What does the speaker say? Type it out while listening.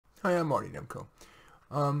Hi, I'm Marty Demko.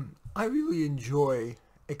 I really enjoy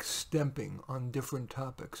extemping on different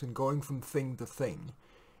topics and going from thing to thing.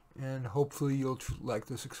 And hopefully you'll like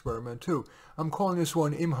this experiment too. I'm calling this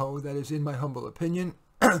one IMHO, that is in my humble opinion.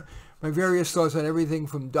 My various thoughts on everything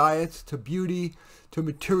from diet to beauty to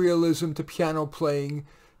materialism to piano playing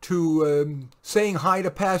to saying hi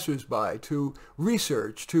to passersby to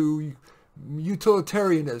research to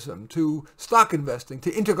utilitarianism to stock investing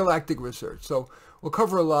to intergalactic research. So we'll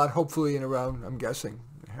cover a lot, hopefully in around, I'm guessing,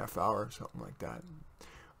 a half hour or something like that.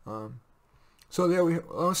 So there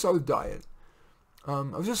I'll start with diet. I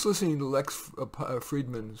was just listening to Lex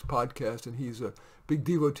Friedman's podcast, and he's a big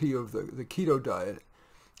devotee of the keto diet.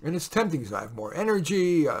 And it's tempting because I have more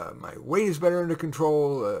energy, my weight is better under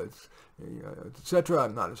control, etc.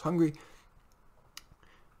 I'm not as hungry.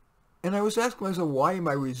 And I was asking myself, why am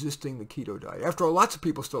I resisting the keto diet? After all, lots of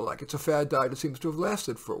people still like it. It's a fad diet. It seems to have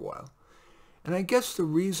lasted for a while. And I guess the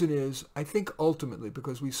reason is, I think ultimately,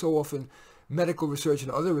 because we so often, medical research and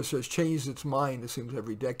other research changes its mind, it seems,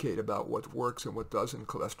 every decade about what works and what doesn't.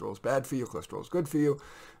 Cholesterol is bad for you. Cholesterol is good for you.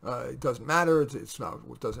 It doesn't matter. It's not.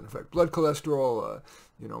 It doesn't affect blood cholesterol.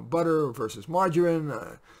 Butter versus margarine.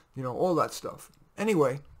 All that stuff.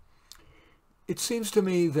 Anyway, it seems to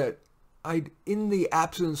me that in the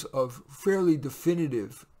absence of fairly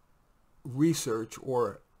definitive research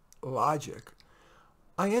or logic,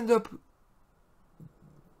 I end up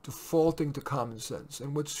defaulting to common sense.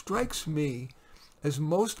 And what strikes me as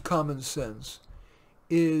most common sense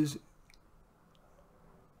is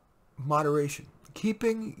moderation.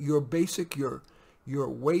 Keeping your basic, your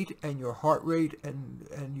weight and your heart rate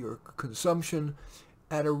and your consumption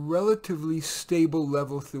at a relatively stable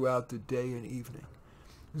level throughout the day and evening.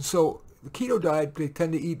 And so the keto diet, they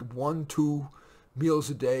tend to eat 1-2 meals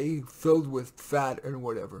a day filled with fat and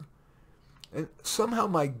whatever. And somehow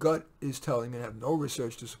my gut is telling me, and I have no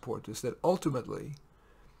research to support this, that ultimately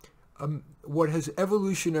what has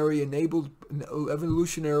evolutionarily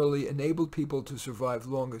enabled people to survive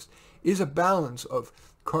longest is a balance of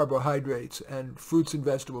carbohydrates and fruits and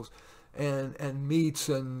vegetables and meats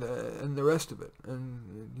and the rest of it.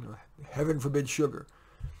 And heaven forbid sugar.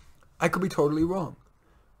 I could be totally wrong.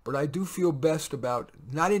 But I do feel best about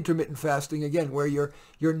not intermittent fasting, again, where you're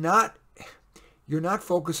not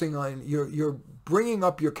focusing on, you're bringing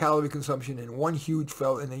up your calorie consumption in one huge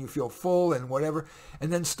fell, and then you feel full and whatever,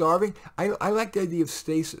 and then starving. I like the idea of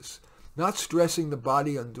stasis, not stressing the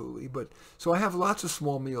body unduly. But so I have lots of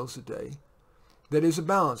small meals a day. That is a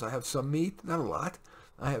balance. I have some meat, not a lot.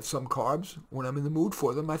 I have some carbs when I'm in the mood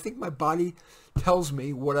for them. I think my body tells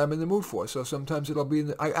me what I'm in the mood for. So sometimes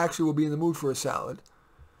I actually will be in the mood for a salad,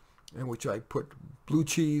 in which I put blue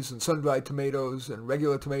cheese and sun-dried tomatoes and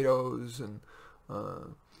regular tomatoes and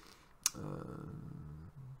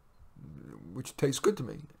which tastes good to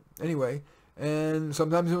me. Anyway, and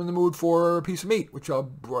sometimes I'm in the mood for a piece of meat, which I'll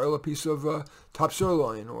broil a piece of top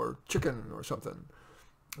sirloin or chicken or something.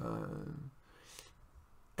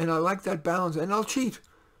 And I like that balance, and I'll cheat.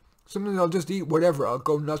 Sometimes I'll just eat whatever. I'll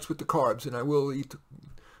go nuts with the carbs, and I will eat.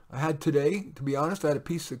 I had today, to be honest, I had a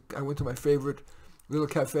piece I went to my favorite little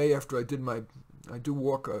cafe after I do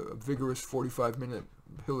walk a vigorous 45-minute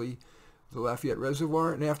hilly, the Lafayette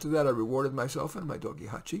Reservoir, and after that I rewarded myself and my doggy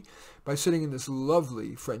Hachi by sitting in this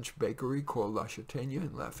lovely French bakery called La Chataigne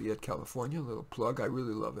in Lafayette, California. A little plug. I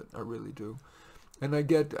really love it. I really do. And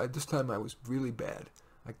this time I was really bad.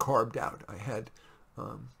 I carved out. I had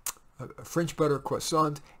a French butter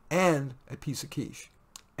croissant and a piece of quiche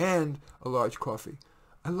and a large coffee.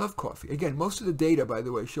 I love coffee. Again, most of the data, by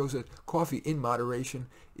the way, shows that coffee in moderation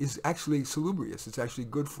is actually salubrious. It's actually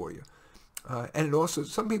good for you. And it also,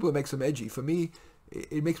 some people it makes them edgy. For me,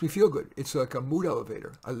 it makes me feel good. It's like a mood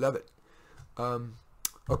elevator. I love it.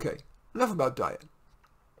 Okay, enough about diet.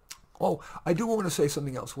 Oh, I do want to say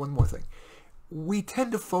something else, one more thing. We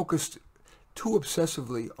tend to focus too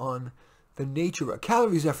obsessively on the nature of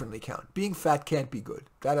calories definitely count. Being fat can't be good.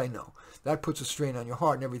 That I know. That puts a strain on your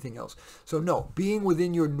heart and everything else. So no, being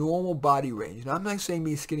within your normal body range. Now I'm not saying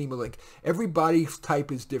be skinny malink. Every body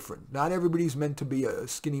type is different. Not everybody's meant to be a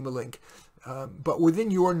skinny malink. But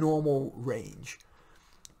within your normal range,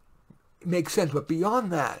 it makes sense. But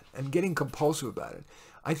beyond that, and getting compulsive about it,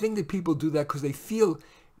 I think that people do that because they feel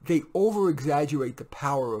they over-exaggerate the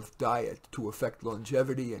power of diet to affect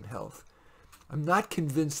longevity and health. I'm not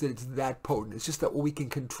convinced that it's that potent. It's just that we can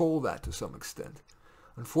control that to some extent.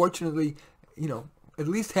 Unfortunately, at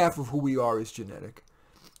least half of who we are is genetic.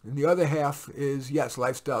 And the other half is, yes,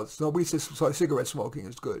 lifestyle. Nobody says cigarette smoking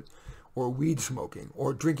is good, or weed smoking,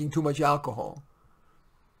 or drinking too much alcohol.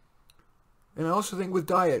 And I also think with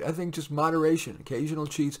diet, I think just moderation, occasional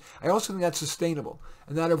cheats, I also think that's sustainable.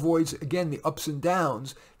 And that avoids, again, the ups and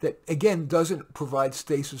downs that, again, doesn't provide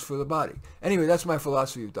stasis for the body. Anyway, that's my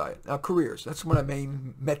philosophy of diet. Now, careers, that's my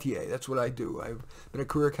main métier. That's what I do. I've been a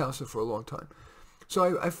career counselor for a long time.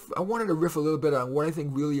 So I wanted to riff a little bit on what I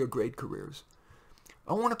think really are great careers.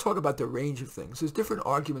 I want to talk about the range of things. There's different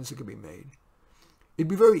arguments that can be made. It'd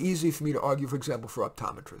be very easy for me to argue, for example, for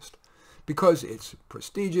optometrist. Because it's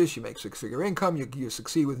prestigious, you make six-figure income, you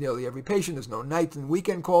succeed with nearly every patient, there's no night and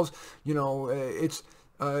weekend calls, it's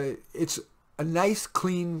a nice,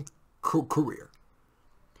 clean career.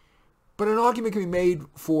 But an argument can be made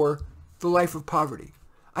for the life of poverty.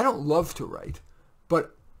 I don't love to write,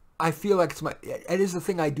 but I feel like it is the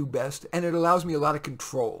thing I do best, and it allows me a lot of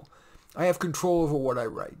control. I have control over what I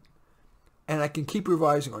write. And I can keep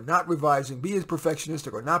revising or not revising, be as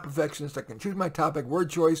perfectionistic or not perfectionist. I can choose my topic, word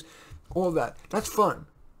choice, all that. That's fun.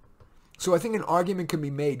 So I think an argument can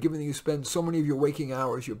be made, given that you spend so many of your waking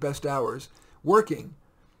hours, your best hours, working.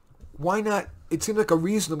 Why not? It seems like a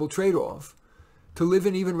reasonable trade-off to live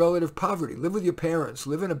in even relative poverty. Live with your parents.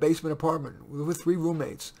 Live in a basement apartment. Live with 3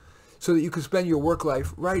 roommates so that you can spend your work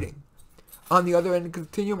life writing. On the other end of the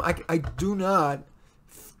continuum, I do not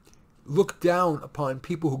look down upon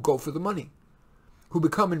people who go for the money, who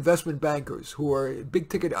become investment bankers, who are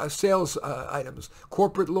big-ticket sales items,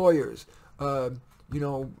 corporate lawyers,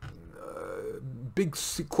 big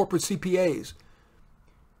corporate CPAs.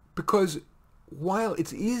 Because while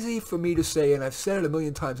it's easy for me to say, and I've said it a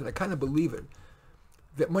million times, and I kind of believe it,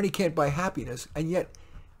 that money can't buy happiness, and yet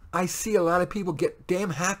I see a lot of people get damn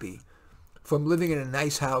happy from living in a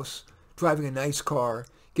nice house, driving a nice car,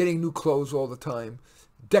 getting new clothes all the time,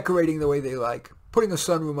 decorating the way they like, putting a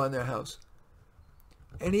sunroom on their house.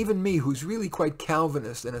 And even me, who's really quite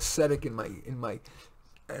Calvinist and ascetic in my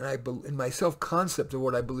self-concept of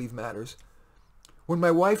what I believe matters, when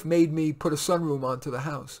my wife made me put a sunroom onto the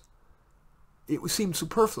house, it seemed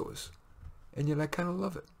superfluous, and yet I kind of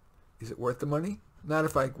love it. Is it worth the money? Not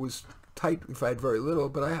if I was tight, if I had very little,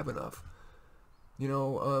 but I have enough. I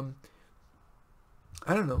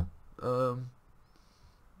don't know.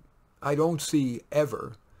 I don't see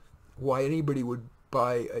ever why anybody would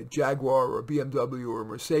buy a Jaguar or a BMW or a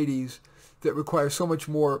Mercedes that requires so much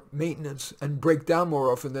more maintenance and break down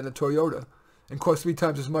more often than a Toyota and cost 3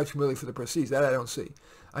 times as much merely for the prestige. That I don't see.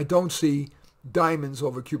 I don't see diamonds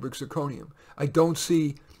over cubic zirconium. I don't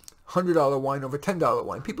see $100 wine over $10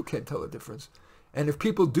 wine. People can't tell the difference. And if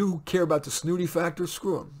people do care about the snooty factor,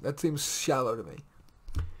 screw them. That seems shallow to me.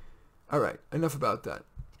 All right, enough about that.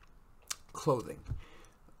 Clothing.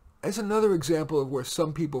 As another example of where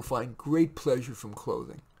some people find great pleasure from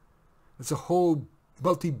clothing. It's a whole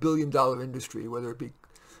multi-billion-dollar industry, whether it be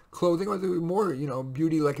clothing or there more,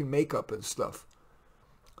 beauty like in makeup and stuff.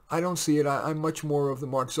 I don't see it. I'm much more of the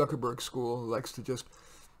Mark Zuckerberg school, who likes to just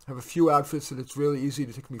have a few outfits that it's really easy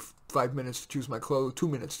to take me 5 minutes to choose my clothes, 2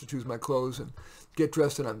 minutes to choose my clothes, and get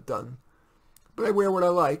dressed and I'm done. But I wear what I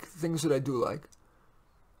like, things that I do like.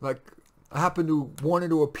 Like, I wanted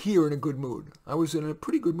to appear in a good mood. I was in a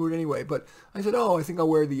pretty good mood anyway, but I said, I think I'll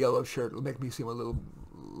wear the yellow shirt. It'll make me seem a little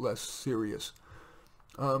less serious.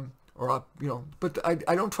 But I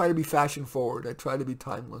don't try to be fashion forward. I try to be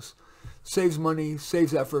timeless. Saves money,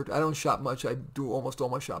 saves effort. I don't shop much. I do almost all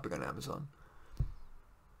my shopping on Amazon.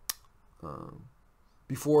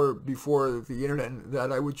 Before the internet,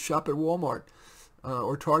 that I would shop at Walmart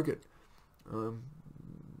or Target.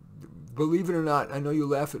 Believe it or not, I know you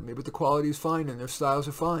laugh at me, but the quality is fine and their styles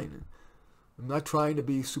are fine. I'm not trying to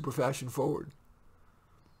be super fashion forward.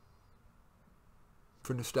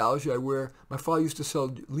 For nostalgia, my father used to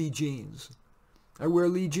sell Lee jeans. I wear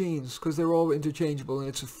Lee jeans because they're all interchangeable and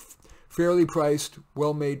it's a fairly priced,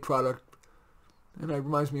 well-made product. And it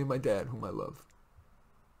reminds me of my dad, whom I love.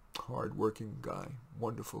 Hard-working guy,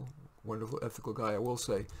 wonderful, wonderful ethical guy. I will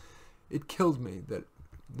say, it killed me that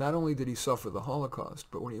not only did he suffer the Holocaust,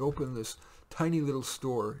 but when he opened this tiny little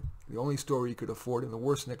store, the only store he could afford in the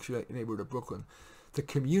worst neighborhood of Brooklyn, the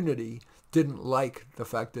community didn't like the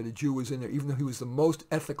fact that a Jew was in there, even though he was the most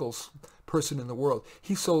ethical person in the world.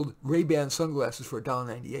 He sold Ray-Ban sunglasses for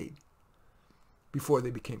 $1.98 before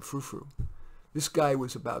they became frou-frou. This guy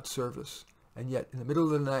was about service. And yet, in the middle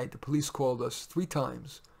of the night, the police called us 3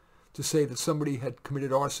 times to say that somebody had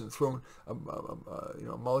committed arson, thrown a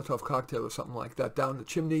Molotov cocktail or something like that down the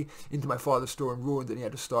chimney into my father's store and ruined it, and he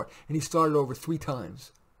had to start. And he started over 3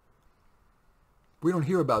 times. We don't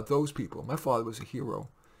hear about those people. My father was a hero,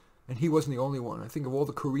 and he wasn't the only one. I think of all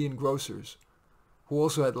the Korean grocers who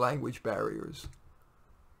also had language barriers,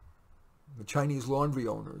 the Chinese laundry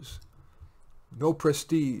owners. No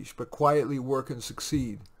prestige, but quietly work and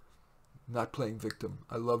succeed. not playing victim.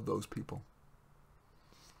 I love those people.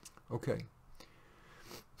 Okay.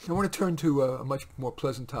 I want to turn to a much more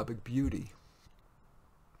pleasant topic, beauty.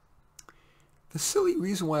 The silly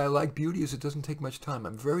reason why I like beauty is it doesn't take much time.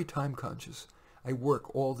 I'm very time conscious. I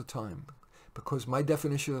work all the time because my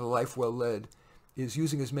definition of a life well led is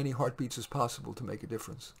using as many heartbeats as possible to make a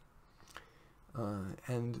difference.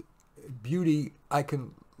 And beauty, I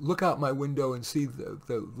can look out my window and see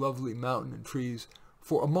the lovely mountain and trees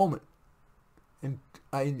for a moment. And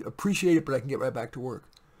I appreciate it, but I can get right back to work.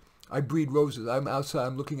 I breed roses. I'm outside.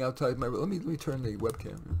 I'm looking outside my. Let me turn the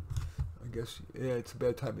webcam. I guess it's a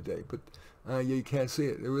bad time of day, but yeah, you can't see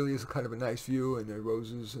it. There really is kind of a nice view, and there are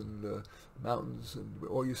roses and mountains, and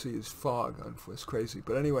all you see is fog. It's crazy,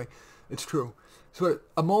 but anyway, it's true. So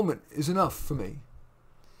a moment is enough for me.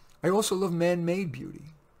 I also love man-made beauty.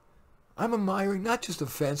 I'm admiring not just a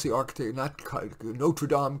fancy architecture, not Notre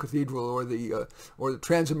Dame Cathedral or the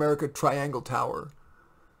Transamerica Triangle Tower.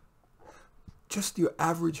 Just your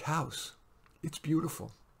average house. It's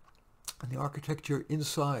beautiful. And the architecture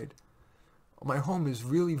inside. My home is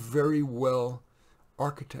really very well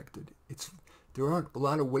architected. There aren't a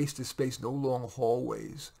lot of wasted space, no long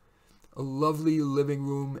hallways. A lovely living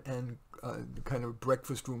room and kind of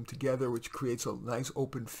breakfast room together, which creates a nice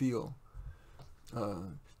open feel.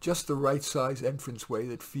 Just the right size entranceway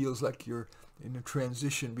that feels like you're in a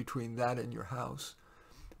transition between that and your house.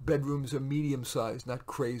 Bedrooms are medium sized, not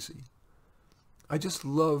crazy. I just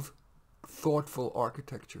love thoughtful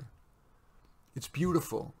architecture. It's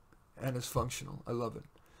beautiful and it's functional. I love it.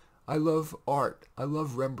 I love art. I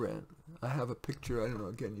love Rembrandt. I have a picture. I don't know.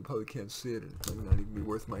 Again, you probably can't see it. It may not even be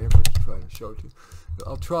worth my effort to try to show it to you.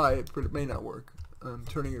 I'll try it, but it may not work. I'm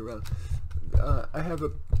turning it around. I have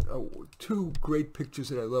two great pictures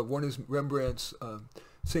that I love. One is Rembrandt's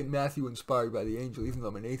St. Matthew inspired by the angel, even though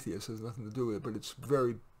I'm an atheist, it has nothing to do with it, but it's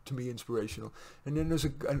very, to me, inspirational. And then there's a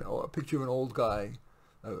picture of an old guy,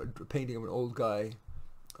 a painting of an old guy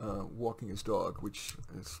walking his dog, which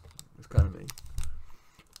is kind of me.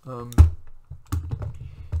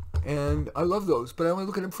 And I love those, but I only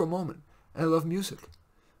look at them for a moment. And I love music.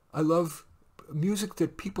 I love music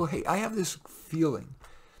that people hate. I have this feeling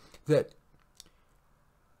that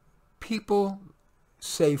people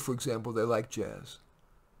say, for example, they like jazz.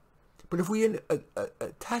 But if we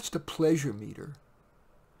attached a pleasure meter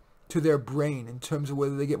to their brain in terms of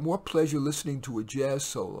whether they get more pleasure listening to a jazz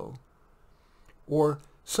solo or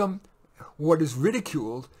some, what is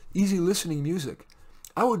ridiculed, easy listening music,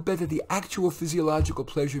 I would bet that the actual physiological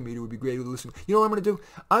pleasure meter would be greater to listen. You know what I'm going to do?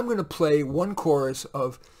 I'm going to play one chorus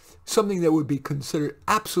of something that would be considered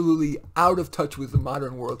absolutely out of touch with the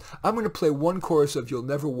modern world. I'm going to play one chorus of You'll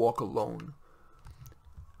Never Walk Alone.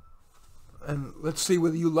 And let's see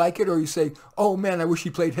whether you like it or you say, oh man, I wish he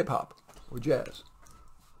played hip-hop or jazz.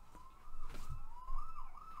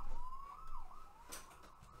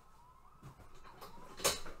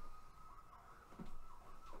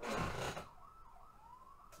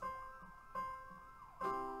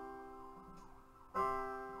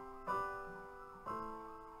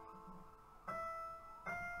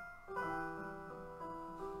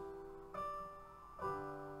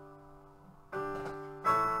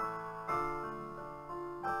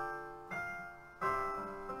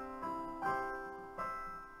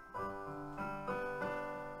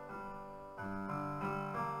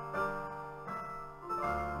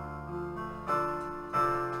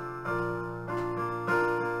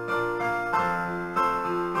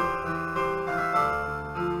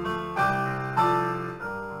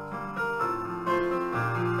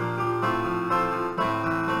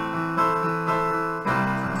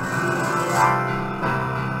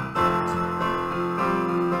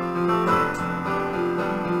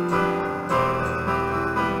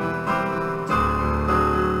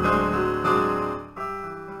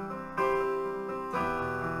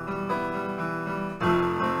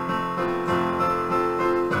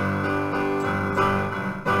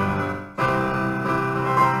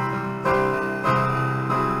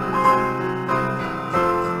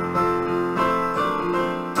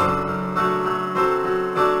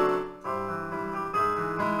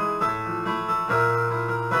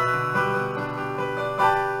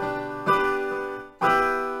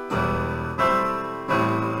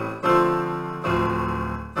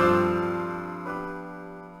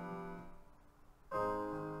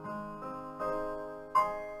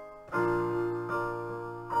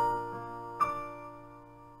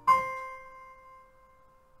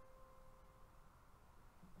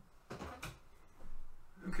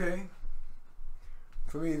 Okay.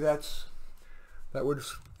 For me, I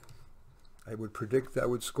would predict that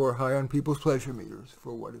would score high on people's pleasure meters,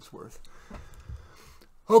 for what it's worth.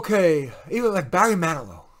 Okay, even like Barry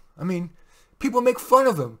Manilow. I mean, people make fun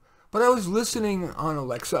of him. But I was listening on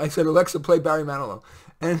Alexa. I said, Alexa, play Barry Manilow.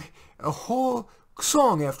 And a whole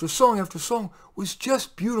song after song after song was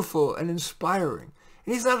just beautiful and inspiring.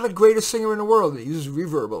 And he's not the greatest singer in the world. He uses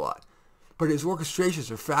reverb a lot. But his orchestrations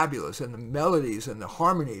are fabulous, and the melodies and the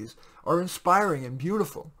harmonies are inspiring and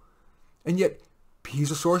beautiful. And yet,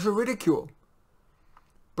 he's a source of ridicule.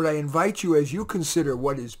 But I invite you, as you consider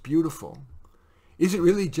what is beautiful, is it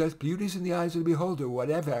really just beauty's in the eyes of the beholder,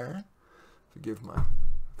 whatever? Forgive my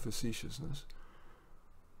facetiousness.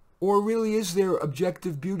 Or really is there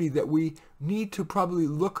objective beauty that we need to probably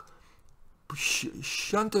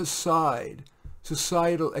shunt aside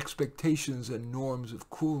societal expectations and norms of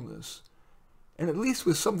coolness, and at least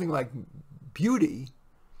with something like beauty,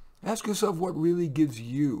 ask yourself what really gives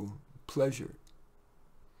you pleasure.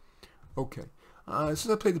 Okay, since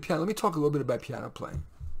I played the piano, let me talk a little bit about piano playing.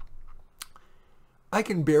 I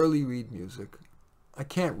can barely read music. I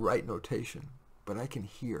can't write notation, but I can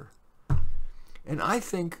hear. And I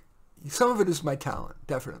think some of it is my talent,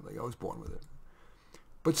 definitely. I was born with it.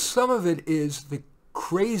 But some of it is the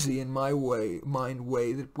crazy, in my mind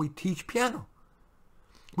way, that we teach piano.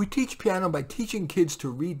 We teach piano by teaching kids to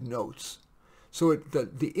read notes. So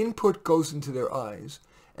the input goes into their eyes,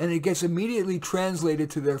 and it gets immediately translated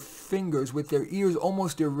to their fingers with their ears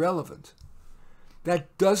almost irrelevant.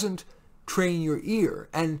 That doesn't train your ear.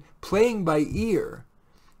 And playing by ear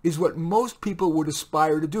is what most people would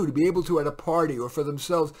aspire to do, to be able to at a party or for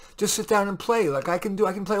themselves just sit down and play like I can do.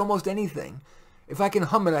 I can play almost anything. If I can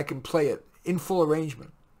hum it, I can play it in full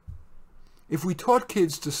arrangement. If we taught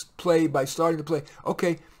kids to play by starting to play,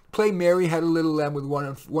 okay, play Mary Had a Little Lamb with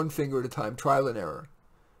one finger at a time, trial and error.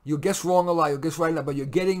 You'll guess wrong a lot, you'll guess right a lot, but you're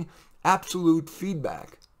getting absolute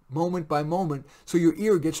feedback, moment by moment, so your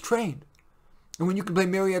ear gets trained. And when you can play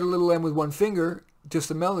Mary Had a Little Lamb with one finger, just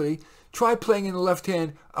a melody, try playing in the left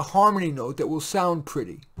hand a harmony note that will sound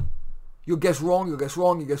pretty. You'll guess wrong, you'll guess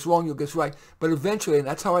wrong, you'll guess wrong, you'll guess right. But eventually, and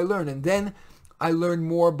that's how I learned. And then I learned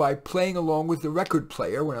more by playing along with the record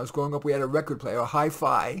player. When I was growing up, we had a record player, a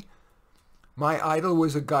hi-fi. My idol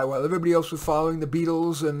was a guy, while everybody else was following the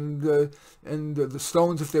Beatles and the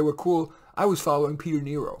Stones if they were cool, I was following Peter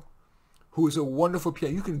Nero, who is a wonderful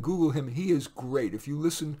pianist. You can Google him. He is great. If you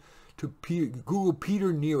listen to Google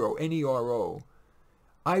Peter Nero, N-E-R-O,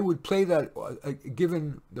 I would play that,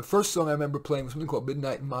 given the first song I remember playing was something called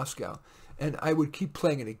Midnight in Moscow. And I would keep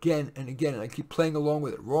playing it again and again, and I keep playing along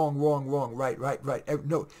with it. Wrong, wrong, wrong, right, right, right, every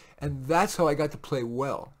note. And that's how I got to play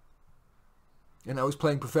well. And I was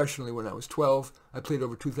playing professionally when I was 12. I played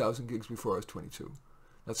over 2,000 gigs before I was 22.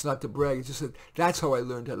 That's not to brag. It's just that that's how I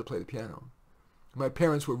learned how to play the piano. My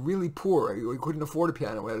parents were really poor. We couldn't afford a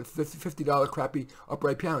piano. We had a $50 crappy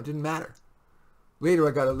upright piano. It didn't matter. Later,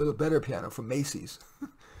 I got a little better piano from Macy's.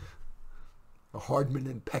 A Hardman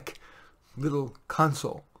and Peck little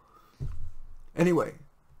console. Anyway,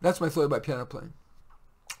 that's my thought about piano playing.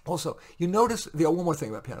 Also, you notice, one more thing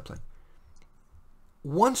about piano playing.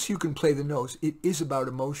 Once you can play the notes, it is about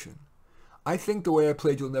emotion. I think the way I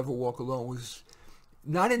played You'll Never Walk Alone was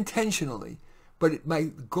not intentionally, but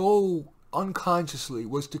my goal unconsciously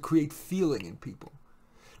was to create feeling in people,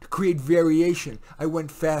 to create variation. I went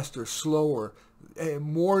faster, slower,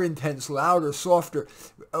 more intense, louder, softer.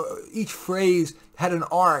 Each phrase had an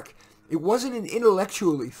arc. It wasn't an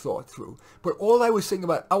intellectually thought through, but all I was thinking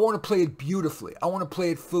about, I want to play it beautifully. I want to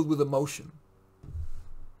play it filled with emotion.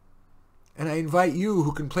 And I invite you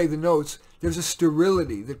who can play the notes, there's a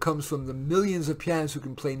sterility that comes from the millions of pianists who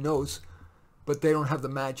can play notes, but they don't have the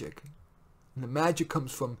magic. And the magic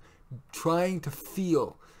comes from trying to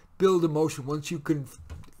feel, build emotion. Once you can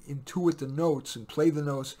intuit the notes and play the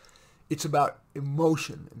notes, it's about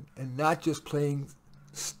emotion and not just playing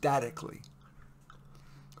statically.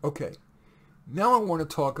 Okay, now I want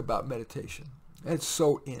to talk about meditation. That's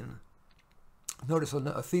so in. Notice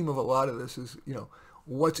a theme of a lot of this is,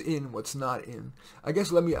 what's in, what's not in. I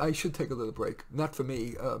guess I should take a little break. Not for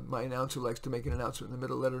me. My announcer likes to make an announcement in the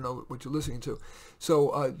middle, let her know what you're listening to.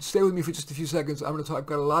 So stay with me for just a few seconds. I'm going to talk. I've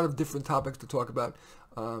got a lot of different topics to talk about.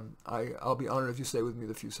 I'll be honored if you stay with me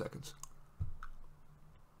a few seconds.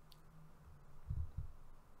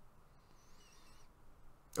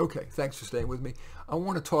 Okay, thanks for staying with me. I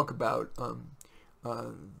want to talk about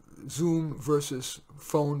Zoom versus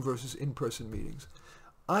phone versus in-person meetings.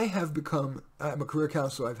 I'm a career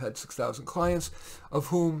counselor. I've had 6,000 clients, of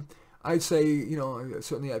whom I'd say, I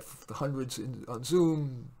certainly have hundreds on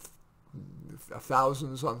Zoom,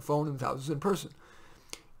 thousands on phone, and thousands in person.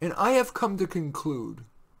 And I have come to conclude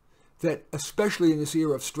that, especially in this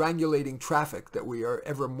era of strangulating traffic that we are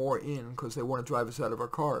ever more in because they want to drive us out of our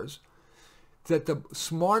cars, that the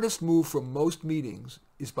smartest move for most meetings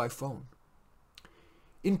is by phone.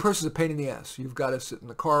 In person is a pain in the ass. You've got to sit in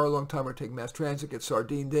the car a long time or take mass transit, get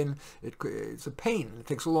sardined in. It's a pain. It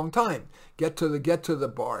takes a long time. Get to the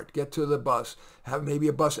BART, get to the bus, have maybe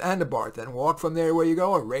a bus and a BART, then walk from there where you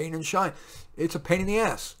go, or rain and shine. It's a pain in the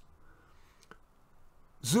ass.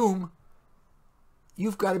 Zoom,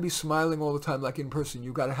 you've got to be smiling all the time like in person.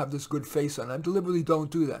 You've got to have this good face on. I deliberately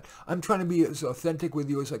don't do that. I'm trying to be as authentic with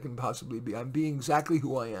you as I can possibly be. I'm being exactly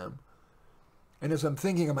who I am. And as I'm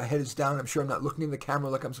thinking, and my head is down, I'm sure I'm not looking in the camera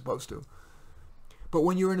like I'm supposed to. But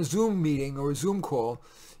when you're in a Zoom meeting or a Zoom call,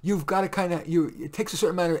 you've got to it takes a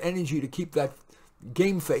certain amount of energy to keep that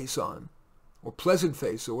game face on, or pleasant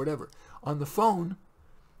face, or whatever. On the phone,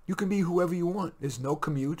 you can be whoever you want. There's no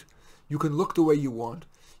commute. You can look the way you want.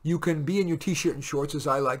 You can be in your t-shirt and shorts, as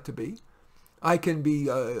I like to be. I can be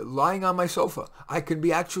lying on my sofa. I can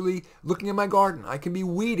be actually looking at my garden. I can be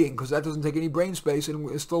weeding, because that doesn't take any brain space,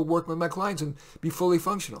 and still work with my clients and be fully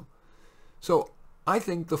functional. So I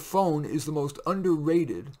think the phone is the most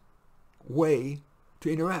underrated way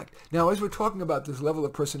to interact. Now, as we're talking about this level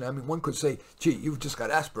of personality, I mean, one could say, gee, you've just got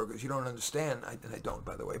Asperger's. You don't understand. And I don't,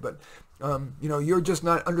 by the way. But, you're just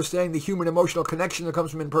not understanding the human emotional connection that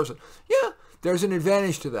comes from in person. Yeah, there's an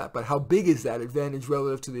advantage to that. But how big is that advantage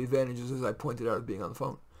relative to the advantages, as I pointed out, of being on the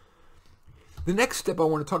phone? The next step I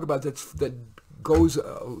want to talk about that goes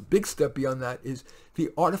a big step beyond that is the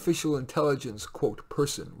artificial intelligence, quote,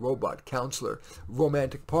 person, robot, counselor,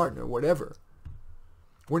 romantic partner, whatever.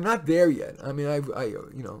 We're not there yet. I mean,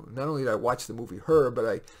 not only did I watch the movie Her, but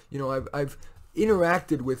I've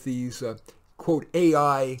interacted with these quote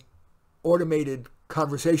AI automated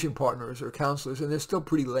conversation partners or counselors, and they're still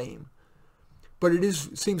pretty lame. But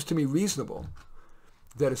seems to me reasonable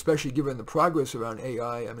that, especially given the progress around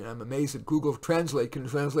AI, I mean, I'm amazed that Google Translate can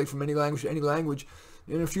translate from any language to any language.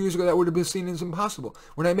 And a few years ago, that would have been seen as impossible.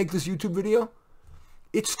 When I make this YouTube video,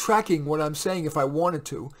 it's tracking what I'm saying if I wanted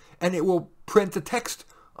to, and it will print the text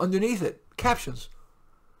underneath it, captions,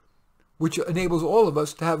 which enables all of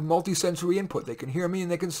us to have multi-sensory input. They can hear me and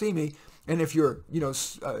they can see me. And if you're,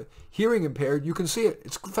 hearing impaired, you can see it.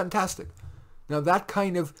 It's fantastic. Now, that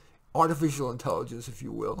kind of artificial intelligence, if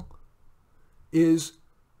you will, is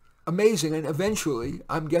amazing. And eventually,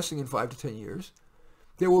 I'm guessing in 5 to 10 years,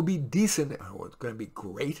 there will be decent, it's going to be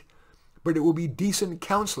great, but it will be decent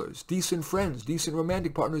counselors, decent friends, decent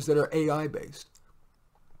romantic partners that are AI-based.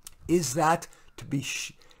 Is that to be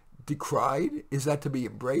decried? Is that to be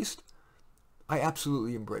embraced? I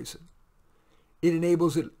absolutely embrace it. It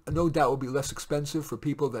enables it, no doubt, will be less expensive for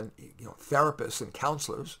people than therapists and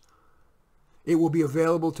counselors. It will be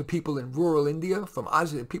available to people in rural India,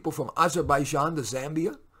 people from Azerbaijan to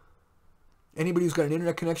Zambia. Anybody who's got an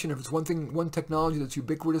internet connection, if it's one technology that's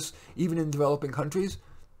ubiquitous, even in developing countries,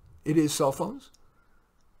 it is cell phones.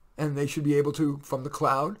 And they should be able to, from the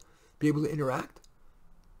cloud, be able to interact.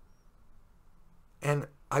 And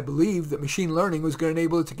I believe that machine learning was going to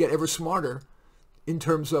enable it to get ever smarter in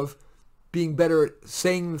terms of being better at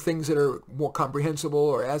saying things that are more comprehensible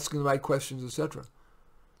or asking the right questions, etc.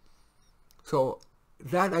 So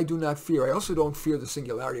that I do not fear. I also don't fear the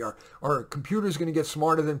singularity. Are computers going to get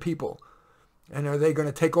smarter than people? And are they going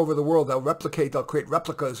to take over the world? They'll create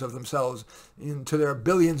replicas of themselves into their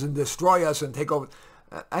billions and destroy us and take over.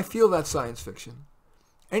 I feel that's science fiction.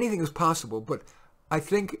 Anything is possible, but I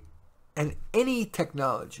think any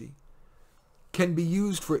technology can be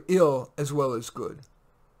used for ill as well as good.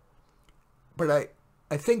 But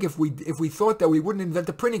I think if we thought that, we wouldn't invent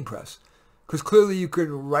the printing press, because clearly you could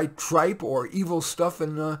write tripe or evil stuff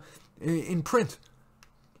in print.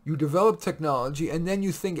 You develop technology, and then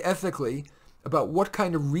you think ethically about what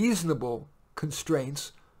kind of reasonable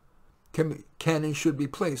constraints can and should be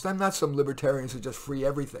placed. I'm not some libertarian who just free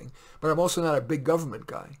everything, but I'm also not a big government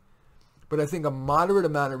guy. But I think a moderate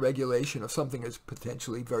amount of regulation of something as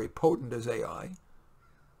potentially very potent as AI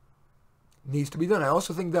needs to be done. I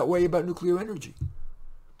also think that way about nuclear energy.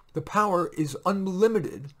 The power is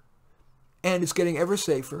unlimited, and it's getting ever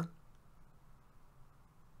safer,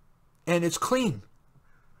 and it's clean.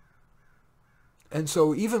 And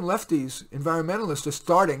so even lefties, environmentalists, are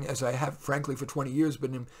starting, as I have, frankly, for 20 years,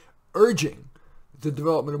 been urging the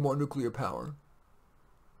development of more nuclear power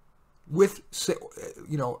with,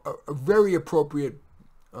 a very appropriate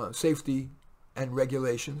safety and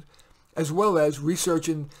regulations, as well as research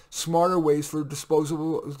in smarter ways for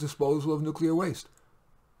disposal of nuclear waste.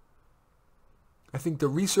 I think the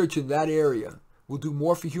research in that area will do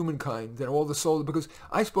more for humankind than all the solar, because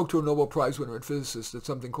I spoke to a Nobel Prize winner and physicist at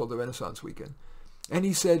something called the Renaissance Weekend, and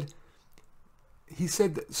he said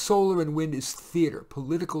that solar and wind is theater,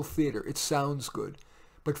 political theater. It sounds good,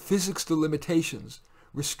 But physics, the limitations,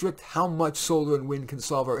 restrict how much solar and wind can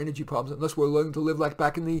solve our energy problems unless we're willing to live like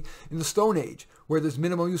back in the Stone Age, where there's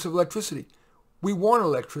minimal use of electricity. We want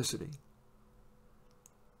electricity.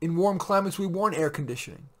 In warm climates, we want air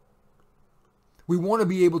conditioning. We want to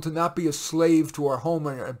be able to not be a slave to our home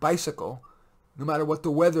and a bicycle, no matter what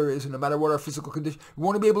the weather is and no matter what our physical condition. We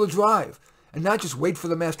want to be able to drive and not just wait for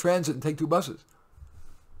the mass transit and take 2 buses.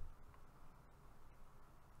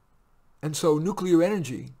 And so nuclear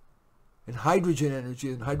energy and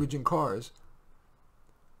hydrogen cars,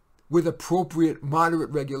 with appropriate moderate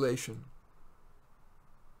regulation,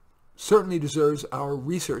 certainly deserves our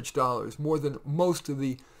research dollars more than most of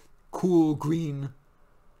the cool green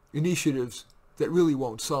initiatives that really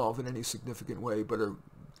won't solve in any significant way but are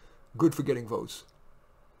good for getting votes.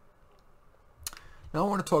 Now I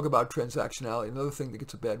want to talk about transactionality, another thing that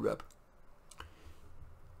gets a bad rep.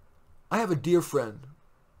 I have a dear friend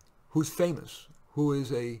who's famous,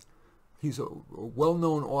 he's a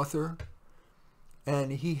well-known author,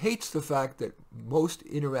 and he hates the fact that most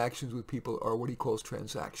interactions with people are what he calls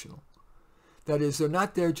transactional. That is, they're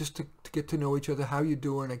not there just to get to know each other. How you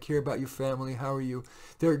doing? I care about your family. How are you?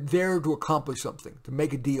 They're there to accomplish something, to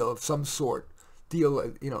make a deal of some sort. Deal,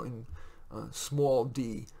 in small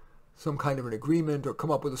d, some kind of an agreement or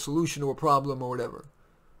come up with a solution to a problem or whatever.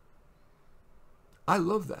 I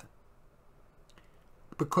love that.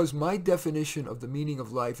 Because my definition of the meaning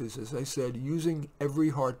of life is, as I said, using every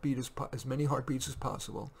heartbeat, as many heartbeats as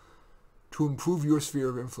possible, to improve your sphere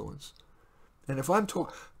of influence. And if I'm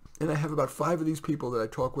talking, and I have about 5 of these people that I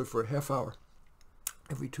talk with for a half hour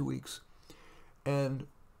every 2 weeks, and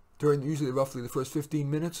during usually roughly the first 15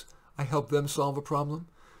 minutes, I help them solve a problem.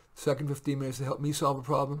 The second 15 minutes, they help me solve a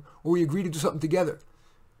problem, or we agree to do something together.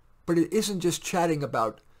 But it isn't just chatting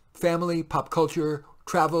about family, pop culture,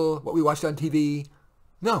 travel, what we watched on TV.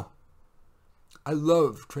 No. I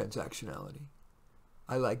love transactionality.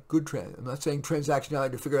 I like good I'm not saying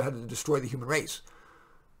transactionality to figure out how to destroy the human race.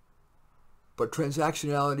 But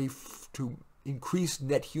transactionality to increase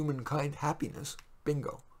net humankind happiness.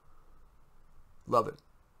 Bingo. Love it.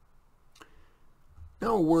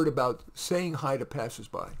 Now a word about saying hi to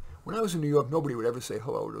passersby. When I was in New York, nobody would ever say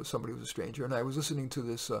hello to somebody who was a stranger. And I was listening to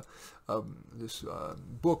this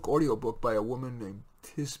audio book by a woman named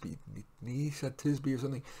Tisby or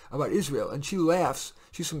something, about Israel. And she laughs.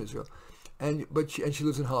 She's from Israel. And she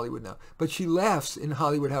lives in Hollywood now. But she laughs in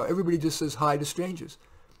Hollywood how everybody just says hi to strangers.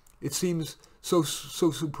 It seems so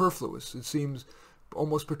superfluous. It seems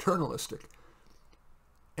almost paternalistic.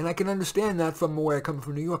 And I can understand that from where I come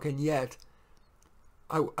from New York, and yet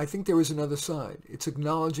I think there is another side. It's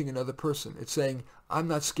acknowledging another person. It's saying, I'm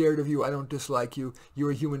not scared of you, I don't dislike you,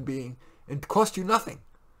 you're a human being, and it costs you nothing.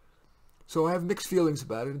 So I have mixed feelings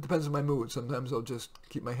about it. It depends on my mood. Sometimes I'll just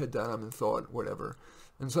keep my head down, I'm in thought, whatever.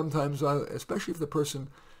 And sometimes, especially if the person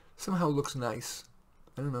somehow looks nice,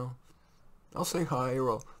 I don't know, I'll say hi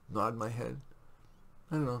or I'll nod my head.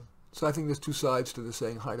 I don't know. So I think there's 2 sides to the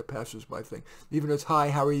saying hi to passersby thing. Even if it's hi,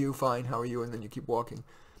 how are you, fine, how are you, and then you keep walking.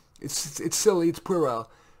 It's silly, it's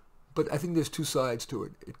puerile, but I think there's 2 sides to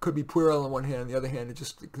it. It could be puerile on one hand, on the other hand, it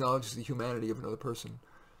just acknowledges the humanity of another person.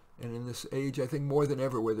 And in this age, I think more than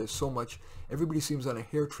ever, where there's so much, everybody seems on a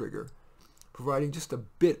hair trigger, providing just a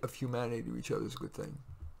bit of humanity to each other is a good thing.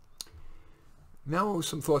 Now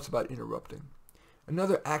some thoughts about interrupting.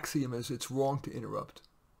 Another axiom is it's wrong to interrupt.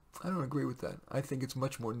 I don't agree with that. I think it's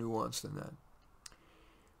much more nuanced than that.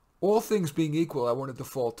 All things being equal, I want to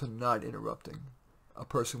default to not interrupting a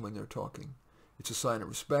person when they're talking. It's a sign of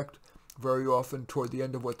respect. Very often, toward the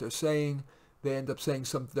end of what they're saying, they end up saying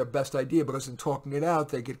their best idea, because in talking it out,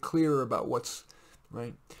 they get clearer about what's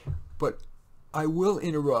right. But I will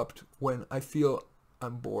interrupt when I feel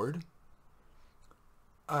I'm bored,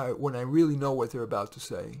 when I really know what they're about to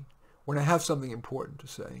say, when I have something important to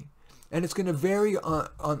say. And it's going to vary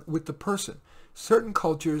on with the person. Certain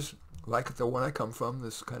cultures, like the one I come from,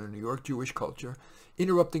 this kind of New York Jewish culture,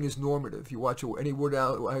 interrupting is normative. You watch any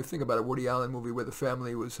I think about a Woody Allen movie where the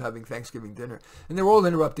family was having Thanksgiving dinner, and they're all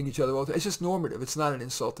interrupting each other all the time. It's just normative. It's not an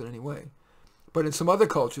insult in any way. But in some other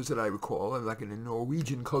cultures that I recall, like in a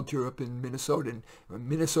Norwegian culture up in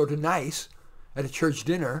Minnesota nice, at a church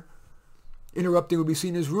dinner, interrupting would be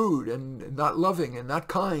seen as rude and not loving and not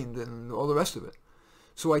kind and all the rest of it.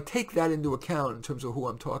 So I take that into account in terms of who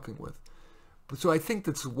I'm talking with. So I think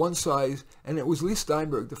that's one size, and it was Lee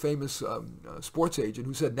Steinberg, the famous sports agent,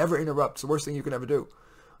 who said, never interrupt. It's the worst thing you can ever do.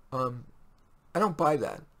 I don't buy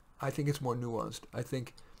that. I think it's more nuanced. I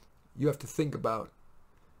think you have to think about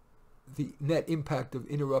the net impact of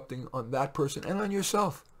interrupting on that person and on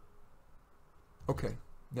yourself. Okay,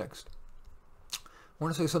 next. I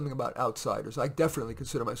want to say something about outsiders. I definitely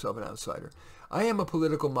consider myself an outsider. I am a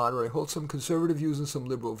political moderate. I hold some conservative views and some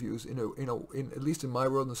liberal views, in at least in my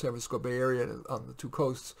world in the San Francisco Bay Area and on the two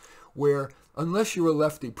coasts, where unless you're a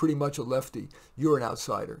lefty, pretty much a lefty, you're an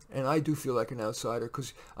outsider. And I do feel like an outsider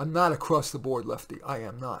because I'm not across the board lefty. I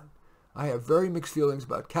am not. I have very mixed feelings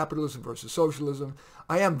about capitalism versus socialism.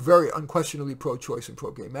 I am very unquestionably pro-choice and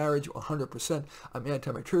pro-gay marriage, 100%. I'm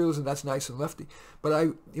anti-materialism. That's nice and lefty.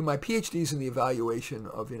 But my PhD is in the evaluation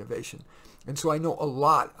of innovation. And so I know a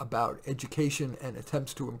lot about education and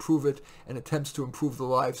attempts to improve it and attempts to improve the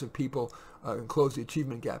lives of people and close the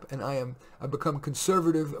achievement gap. And I've become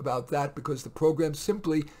conservative about that because the programs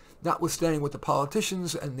simply, notwithstanding what the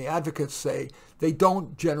politicians and the advocates say, they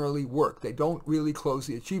don't generally work. They don't really close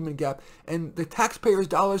the achievement gap. And the taxpayers'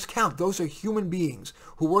 dollars count. Those are human beings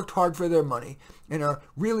who worked hard for their money and are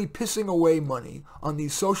really pissing away money on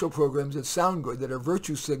these social programs that sound good, that are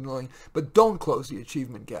virtue signaling, but don't close the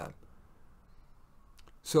achievement gap.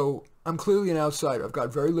 So I'm clearly an outsider. I've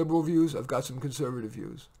got very liberal views. I've got some conservative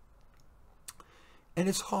views. And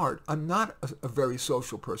it's hard. I'm not a very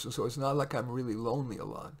social person, so it's not like I'm really lonely a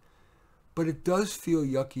lot. But it does feel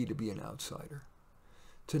yucky to be an outsider,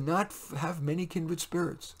 to not have many kindred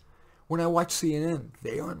spirits. When I watch CNN,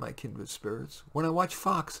 they aren't my kindred spirits. When I watch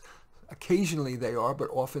Fox, occasionally they are, but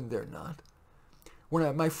often they're not.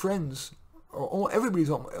 When my friends, everybody's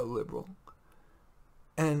a liberal,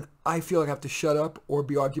 and I feel like I have to shut up or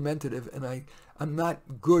be argumentative, and I'm not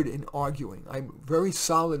good in arguing. I'm very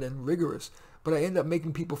solid and rigorous, but I end up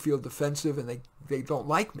making people feel defensive, and they don't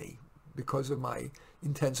like me because of my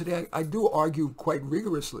intensity. I do argue quite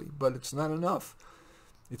rigorously, but it's not enough.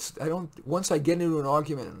 Once I get into an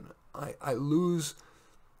argument, I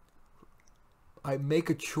make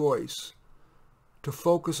a choice to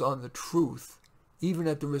focus on the truth, even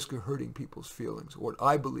at the risk of hurting people's feelings, what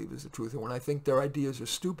I believe is the truth. And when I think their ideas are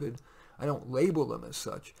stupid, I don't label them as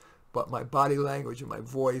such, but my body language and my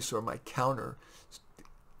voice or my counter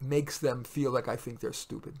makes them feel like I think they're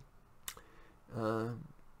stupid.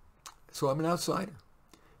 So I'm an outsider,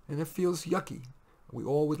 and it feels yucky. We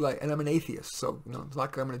all would like, and I'm an atheist, so it's not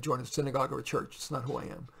like I'm going to join a synagogue or a church. It's not who I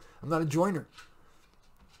am. I'm not a joiner.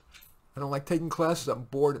 I don't like taking classes. I'm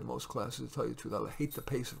bored in most classes, to tell you the truth. I hate the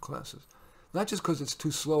pace of classes. Not just because it's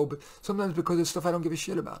too slow, but sometimes because it's stuff I don't give a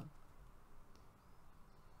shit about.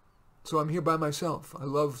 So I'm here by myself.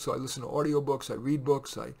 So I listen to audiobooks, I read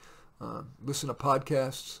books, I listen to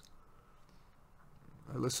podcasts.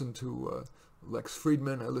 I listen to Lex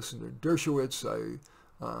Friedman, I listen to Dershowitz,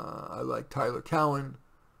 I like Tyler Cowen.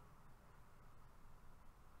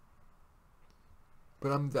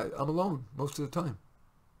 But I'm alone most of the time.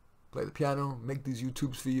 Play the piano, make these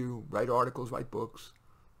YouTubes for you, write articles, write books.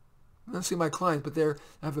 I don't see my clients, but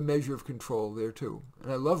I have a measure of control there too.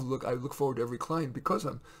 And I look forward to every client because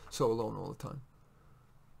I'm so alone all the time.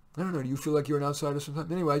 I don't know, do you feel like you're an outsider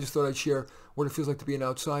sometimes? Anyway, I just thought I'd share what it feels like to be an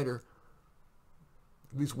outsider.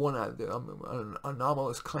 At least one, I'm an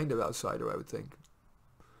anomalous kind of outsider, I would think.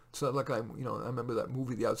 It's not like I remember that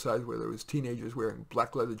movie, The Outsiders, where there was teenagers wearing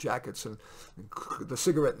black leather jackets and the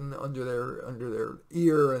cigarette under their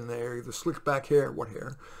ear and the slick back hair. What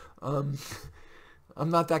hair? I'm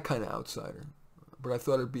not that kind of outsider, but I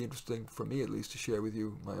thought it'd be interesting for me, at least, to share with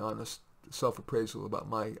you my honest self-appraisal about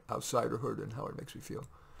my outsiderhood and how it makes me feel.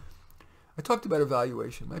 I talked about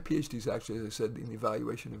evaluation. My PhD is actually, as I said, in the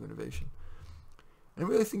evaluation of innovation. And I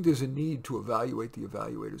really think there's a need to evaluate the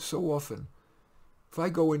evaluators. So often, if I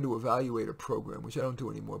go in to evaluate a program, which I don't do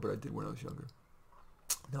anymore, but I did when I was younger.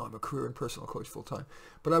 Now I'm a career and personal coach full time.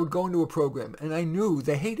 But I would go into a program, and I knew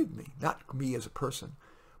they hated me, not me as a person,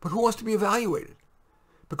 but who wants to be evaluated?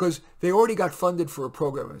 Because they already got funded for a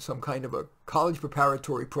program, some kind of a college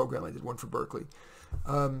preparatory program. I did one for Berkeley.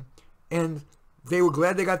 And they were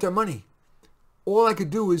glad they got their money. All I could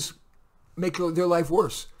do is make their life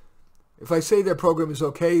worse. If I say their program is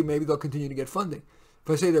okay, maybe they'll continue to get funding.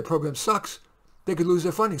 If I say their program sucks, they could lose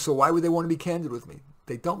their funding. So why would they want to be candid with me?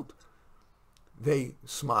 They don't. They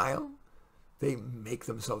smile. They make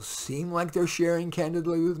themselves seem like they're sharing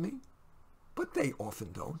candidly with me, but they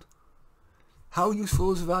often don't. How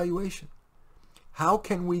useful is evaluation? How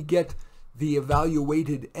can we get the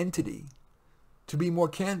evaluated entity to be more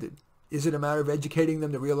candid? Is it a matter of educating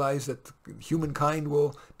them to realize that humankind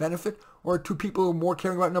will benefit? Or are two people more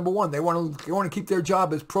caring about number one? They want to keep their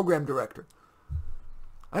job as program director.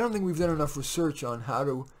 I don't think we've done enough research on how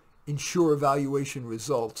to ensure evaluation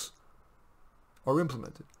results are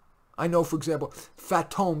implemented. I know, for example,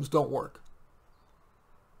 fat tomes don't work.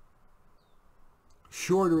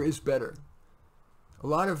 Shorter is better. A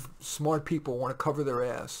lot of smart people want to cover their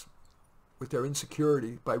ass with their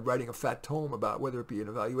insecurity by writing a fat tome about whether it be an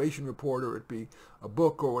evaluation report or it be a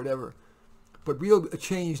book or whatever. But real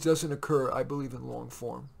change doesn't occur, I believe, in long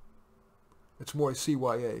form. It's more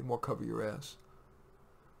CYA, more cover your ass.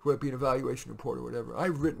 Whether it be an evaluation report or whatever.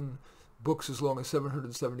 I've written books as long as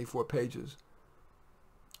 774 pages.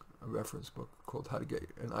 A reference book called How to Get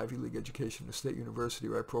an Ivy League Education at a State University,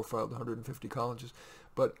 where I profiled 150 colleges.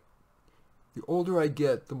 But the older I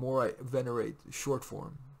get, the more I venerate short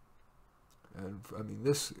form. And I mean,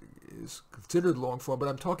 this is considered long form, but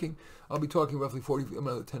I'll be talking roughly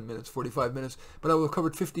another 10 minutes, 45 minutes, but I will have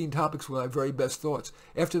covered 15 topics with my very best thoughts.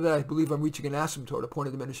 After that, I believe I'm reaching an asymptote, a point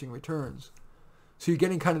of diminishing returns. So you're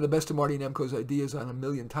getting kind of the best of Marty Nemco's ideas on a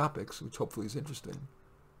million topics, which hopefully is interesting.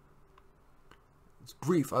 It's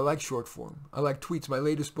brief. I like short form. I like tweets. My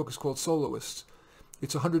latest book is called Soloists.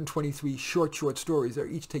 It's 123 short stories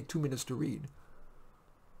that each take 2 minutes to read,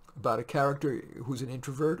 about a character who's an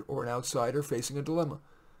introvert or an outsider facing a dilemma.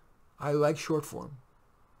 I like short form.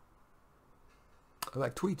 I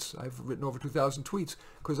like tweets. I've written over 2,000 tweets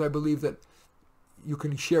because I believe that you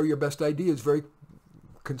can share your best ideas very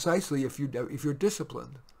concisely if you're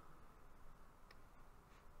disciplined.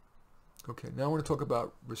 Okay, now I want to talk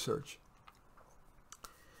about research.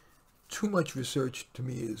 Too much research to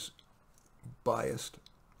me is biased,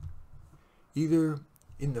 either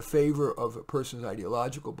in the favor of a person's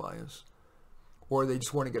ideological bias, or they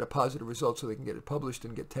just want to get a positive result so they can get it published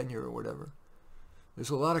and get tenure or whatever. There's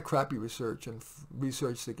a lot of crappy research and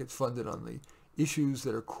research that gets funded on the issues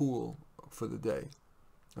that are cool for the day.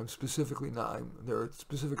 There are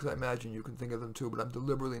specifics I imagine you can think of them too, but I'm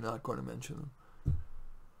deliberately not going to mention them.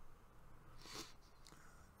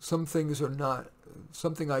 Some things are not.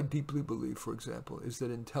 Something I deeply believe, for example, is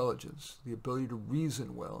that intelligence, the ability to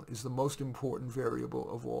reason well, is the most important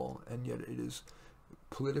variable of all, and yet it is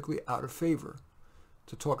politically out of favor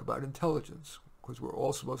to talk about intelligence, because we're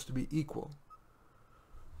all supposed to be equal.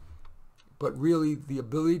 But really, the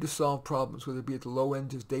ability to solve problems, whether it be at the low end,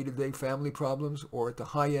 just day-to-day family problems, or at the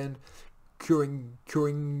high end, curing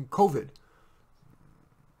COVID,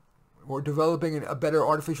 or developing a better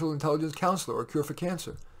artificial intelligence counselor or cure for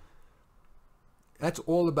cancer. That's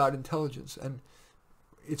all about intelligence, and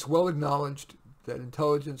it's well acknowledged that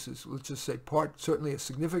intelligence is, let's just say, certainly a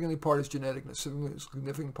significantly part is genetic, and a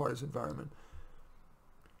significant part is environment.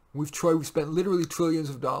 We've spent literally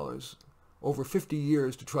trillions of dollars over 50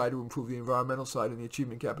 years to try to improve the environmental side, and the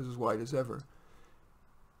achievement gap is as wide as ever.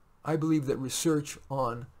 I believe that research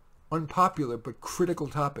on unpopular but critical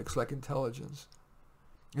topics like intelligence,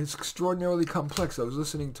 it's extraordinarily complex. I was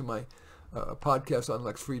listening to my podcast on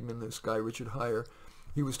Lex Friedman, this guy, Richard Heyer.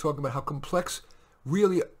 He was talking about how complex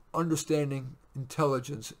really understanding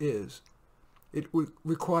intelligence is. It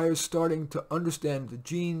requires starting to understand the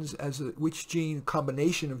genes, which gene,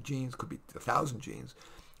 combination of genes, could be 1,000 genes,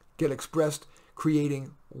 get expressed,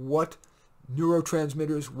 creating what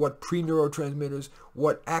neurotransmitters, what pre-neurotransmitters,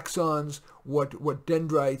 what axons, what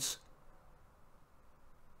dendrites,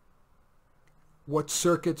 what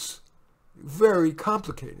circuits. Very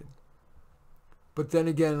complicated. But then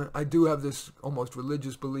again, I do have this almost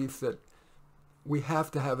religious belief that we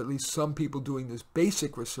have to have at least some people doing this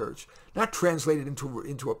basic research, not translated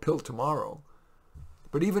into a pill tomorrow,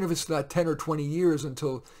 but even if it's not 10 or 20 years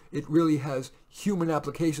until it really has human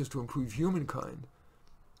applications to improve humankind.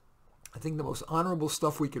 I think the most honorable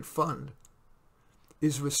stuff we could fund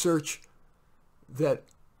is research that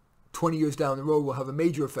 20 years down the road will have a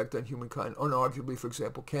major effect on humankind, unarguably, for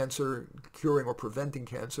example, cancer, curing or preventing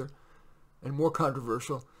cancer, and more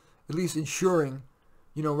controversial, at least ensuring,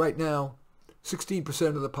 right now, 16%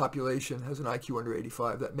 of the population has an IQ under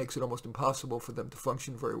 85. That makes it almost impossible for them to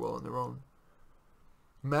function very well on their own.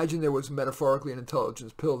 Imagine there was metaphorically an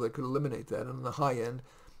intelligence pill that could eliminate that, and on the high end,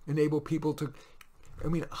 enable people to,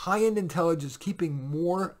 high-end intelligence, keeping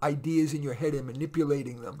more ideas in your head and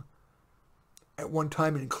manipulating them at one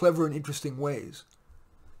time in clever and interesting ways.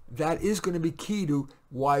 That is going to be key to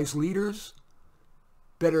wise leaders,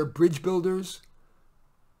 better bridge builders,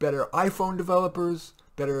 better iPhone developers,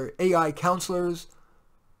 better AI counselors,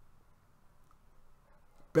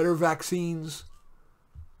 better vaccines.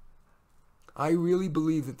 I really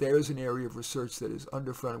believe that there is an area of research that is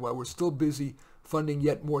underfunded, while we're still busy funding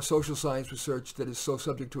yet more social science research that is so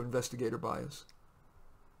subject to investigator bias.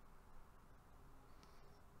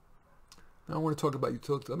 Now I want to talk about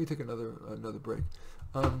utility. Let me take another break.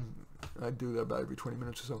 I do that about every 20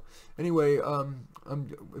 minutes or so. Anyway,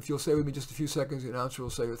 if you'll stay with me just a few seconds, the announcer will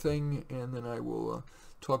say a thing, and then I will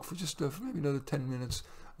talk for just maybe another 10 minutes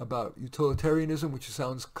about utilitarianism, which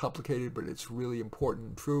sounds complicated, but it's really important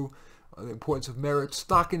and true. the importance of merit,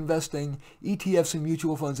 stock investing, ETFs and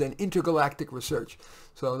mutual funds, and intergalactic research.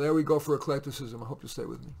 So there we go for eclecticism. I hope you stay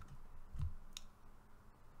with me.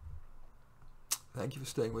 Thank you for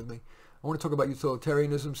staying with me. I want to talk about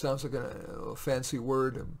utilitarianism. Sounds like a fancy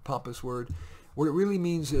word, a pompous word. What it really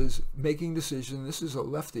means is making decisions. This is a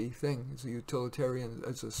lefty thing. It's a utilitarian,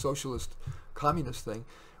 it's a socialist, communist thing.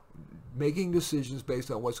 Making decisions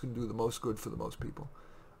based on what's going to do the most good for the most people.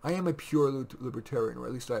 I am a pure libertarian, or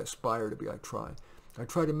at least I aspire to be. I try. I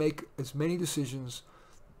try to make as many decisions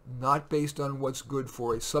not based on what's good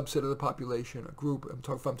for a subset of the population, a group.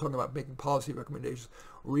 If I'm talking about making policy recommendations,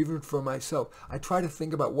 or even for myself. I try to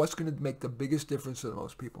think about what's going to make the biggest difference to the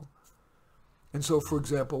most people. And so, for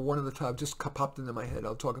example, one of the times just popped into my head,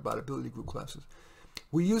 I'll talk about ability group classes.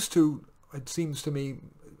 We used to, it seems to me,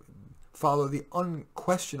 follow the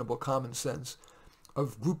unquestionable common sense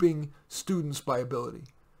of grouping students by ability.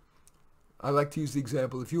 I like to use the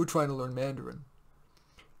example, if you were trying to learn Mandarin,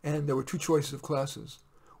 and there were two choices of classes,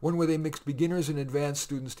 one where they mixed beginners and advanced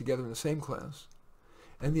students together in the same class,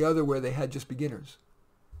 and the other where they had just beginners.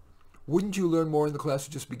 Wouldn't you learn more in the class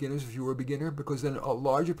of just beginners if you were a beginner? Because then a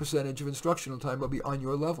larger percentage of instructional time will be on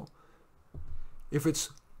your level. If it's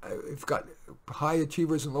got high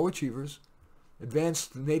achievers and low achievers,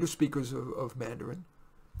 advanced native speakers of Mandarin,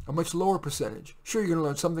 a much lower percentage. Sure, you're going to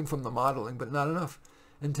learn something from the modeling, but not enough.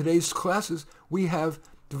 In today's classes, we have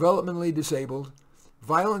developmentally disabled,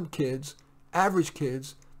 violent kids, average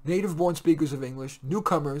kids, native-born speakers of English,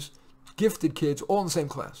 newcomers, gifted kids, all in the same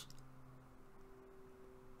class.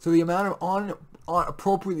 So the amount of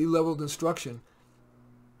appropriately leveled instruction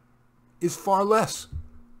is far less,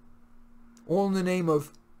 all in the name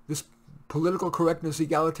of this political correctness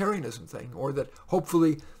egalitarianism thing, or that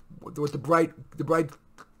hopefully what the bright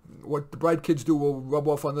kids do will rub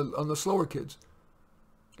off on the slower kids.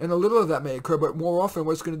 And a little of that may occur, but more often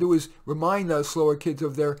what it's going to do is remind those slower kids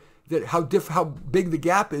of how big the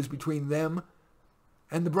gap is between them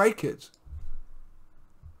and the bright kids.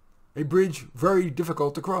 A bridge very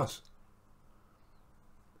difficult to cross.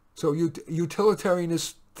 So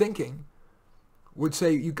utilitarianist thinking would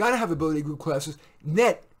say you've got to have ability group classes.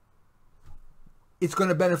 Net, it's going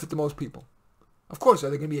to benefit the most people. Of course, are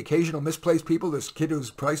there going to be occasional misplaced people? This kid who's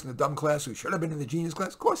priced in the dumb class who should have been in the genius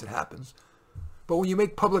class? Of course it happens. But when you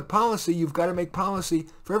make public policy, you've got to make policy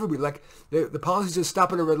for everybody. Like the policy says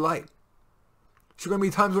stop at a red light. There's going to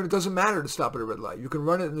be times when it doesn't matter to stop at a red light. You can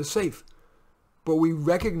run it in the safe. But we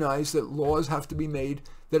recognize that laws have to be made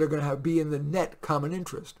that are going to be in the net common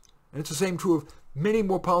interest. And it's the same true of many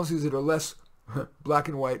more policies that are less black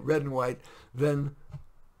and white, red and white, than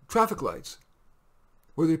traffic lights.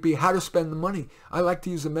 Whether it be how to spend the money. I like to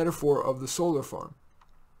use the metaphor of the solar farm.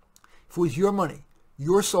 If it was your money,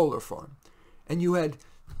 your solar farm, and you had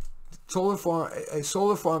a solar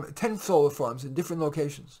farm, 10 solar farms in different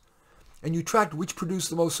locations, and you tracked which produced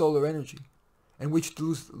the most solar energy, and which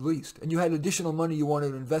the least, and you had additional money you wanted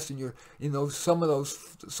to invest in some of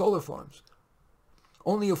those solar farms.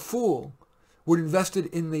 Only a fool would invest it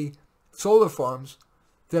in the solar farms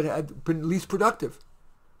that had been least productive.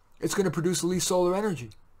 It's going to produce the least solar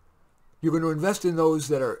energy. You're going to invest in those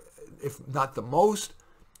that are, if not the most,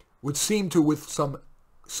 would seem to, with some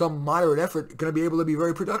moderate effort, going to be able to be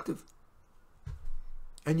very productive.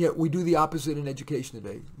 And yet we do the opposite in education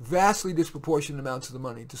today. Vastly disproportionate amounts of the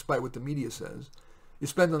money, despite what the media says,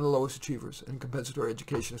 is spent on the lowest achievers in compensatory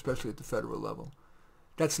education, especially at the federal level.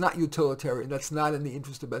 That's not utilitarian. That's not in the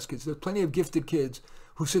interest of best kids. There's plenty of gifted kids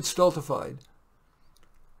who sit stultified.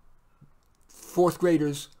 Fourth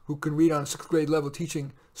graders who can read on a sixth grade level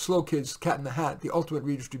teaching slow kids Cat in the Hat, the ultimate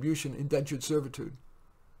redistribution, indentured servitude.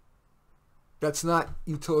 That's not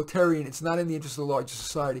utilitarian. It's not in the interest of the larger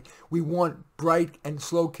society. We want bright and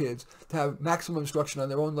slow kids to have maximum instruction on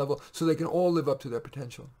their own level so they can all live up to their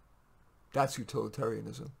potential. That's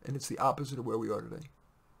utilitarianism, and it's the opposite of where we are today.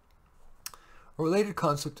 A related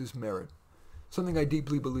concept is merit. Something I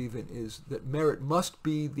deeply believe in is that merit must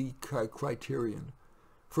be the criterion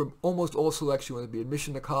for almost all selection, whether it be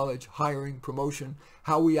admission to college, hiring, promotion,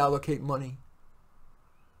 how we allocate money.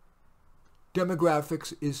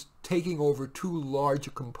 Demographics is taking over too large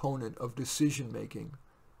a component of decision-making,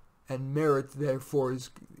 and merit, therefore, is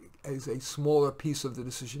a smaller piece of the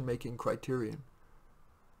decision-making criterion.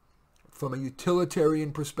 From a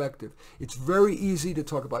utilitarian perspective, it's very easy to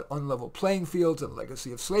talk about unlevel playing fields and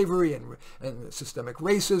legacy of slavery and systemic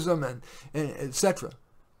racism and etc.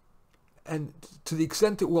 And to the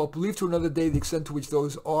extent that we'll leave to another day the extent to which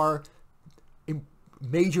those are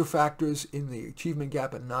major factors in the achievement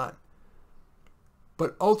gap and not.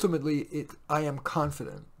 But ultimately, I am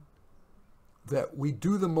confident that we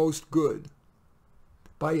do the most good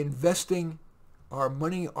by investing our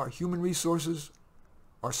money, our human resources,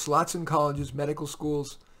 our slots in colleges, medical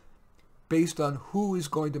schools, based on who is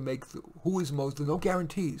going to make, who is most, no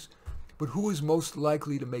guarantees, but who is most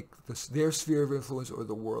likely to make their sphere of influence or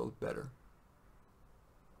the world better.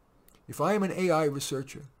 If I am an AI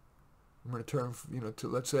researcher, I'm going to turn, to,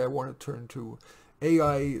 let's say I want to turn to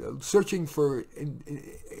AI, searching for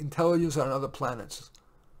intelligence on other planets,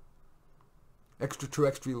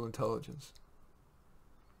 extraterrestrial intelligence.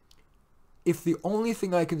 If the only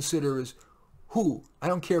thing I consider is who, I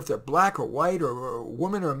don't care if they're black or white or a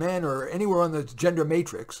woman or a man or anywhere on the gender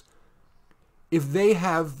matrix, if they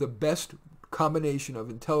have the best combination of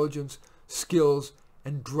intelligence, skills,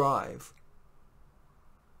 and drive,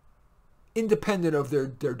 independent of their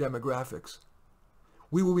demographics,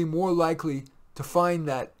 we will be more likely to find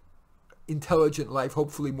that intelligent life,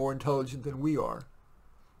 hopefully more intelligent than we are,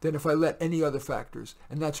 than if I let any other factors.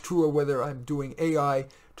 And that's true of whether I'm doing AI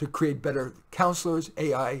to create better counselors,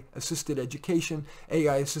 AI-assisted education,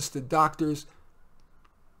 AI-assisted doctors,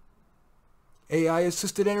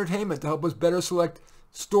 AI-assisted entertainment to help us better select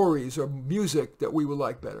stories or music that we will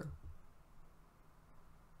like better.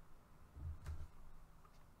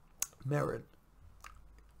 Merit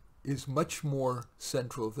is much more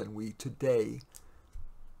central than we today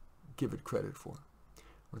give it credit for.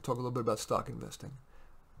 I'm going to talk a little bit about stock investing.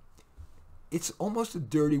 It's almost a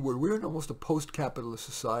dirty word. We're in almost a post-capitalist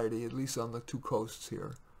society, at least on the two coasts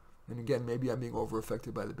here. And again, maybe I'm being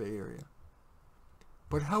over-affected by the Bay Area.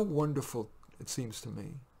 But how wonderful it seems to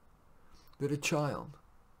me that a child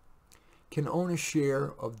can own a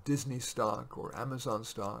share of Disney stock or Amazon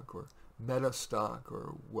stock or Meta stock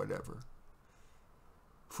or whatever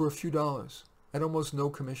for a few dollars at almost no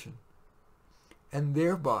commission. And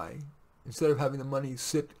thereby, instead of having the money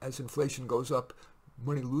sit as inflation goes up,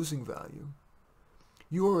 money losing value,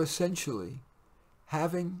 you are essentially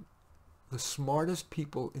having the smartest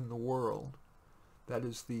people in the world, that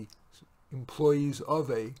is the employees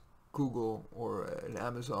of a Google or an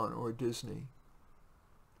Amazon or a Disney,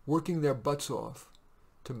 working their butts off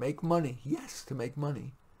to make money, yes, to make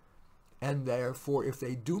money. And therefore, if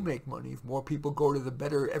they do make money, if more people go to the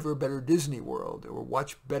better, ever better Disney World or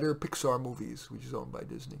watch better Pixar movies, which is owned by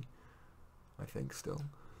Disney, I think still,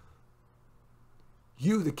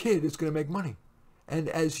 you, the kid, is going to make money. And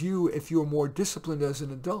as you, if you're more disciplined as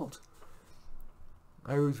an adult,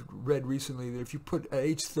 I read recently that if you put, at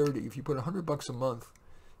age 30, if you put $100 a month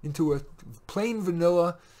into a plain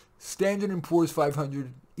vanilla Standard & Poor's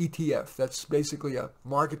 500 ETF, that's basically a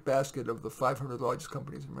market basket of the 500 largest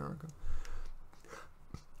companies in America,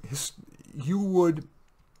 you would,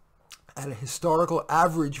 at a historical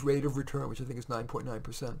average rate of return, which I think is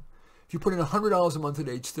 9.9%, if you put in $100 a month at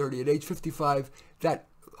age 30, at age 55, that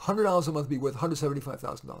 $100 a month would be worth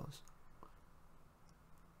 $175,000.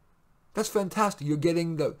 That's fantastic. You're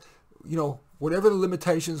getting the, whatever the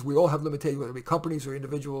limitations, we all have limitations, whether it be companies or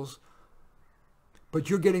individuals, but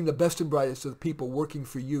you're getting the best and brightest of the people working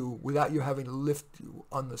for you without you having to lift you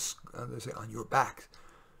on your back.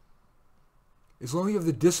 As long as you have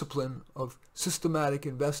the discipline of systematic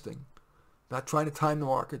investing, not trying to time the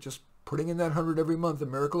market, just putting in that 100 every month, the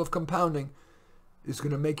miracle of compounding is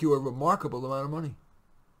going to make you a remarkable amount of money.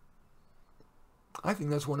 I think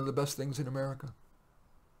that's one of the best things in America.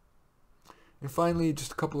 And finally,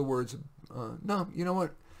 just a couple of words. No, you know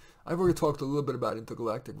what? I've already talked a little bit about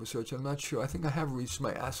intergalactic research. I'm not sure. I think I have reached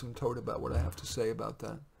my asymptote about what I have to say about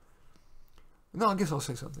that. No, I guess I'll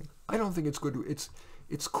say something. I don't think it's good.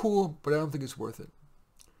 It's cool, but I don't think it's worth it.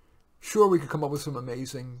 Sure, we could come up with some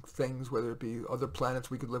amazing things, whether it be other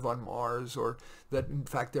planets we could live on Mars, or that in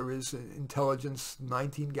fact there is intelligence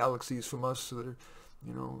 19 galaxies from us, so that are,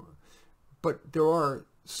 but there are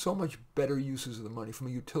so much better uses of the money from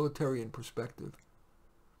a utilitarian perspective.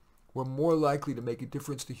 We're more likely to make a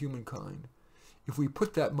difference to humankind if we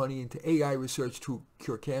put that money into AI research to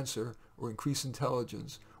cure cancer or increase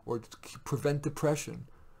intelligence or to prevent depression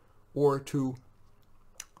or to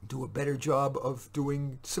do a better job of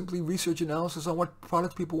doing simply research analysis on what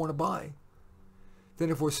products people want to buy than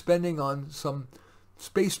if we're spending on some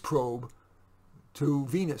space probe to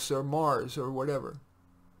Venus or Mars or whatever.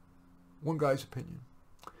 One guy's opinion.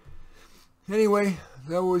 Anyway,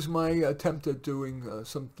 that was my attempt at doing a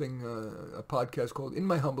podcast called In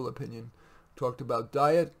My Humble Opinion. Talked about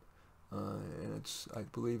diet, and I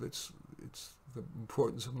believe it's the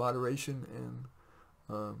importance of moderation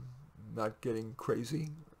and not getting crazy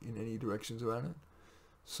in any directions around it.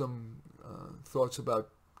 Some thoughts about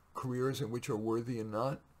careers in which are worthy and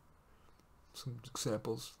not. Some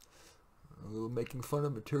examples. A little making fun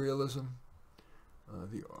of materialism.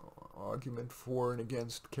 The argument for and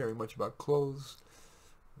against caring much about clothes.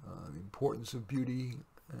 the importance of beauty,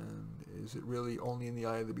 and is it really only in the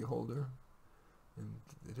eye of the beholder? And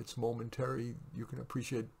that it's momentary. You can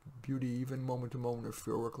appreciate beauty even moment to moment if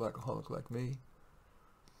you're a workaholic like me.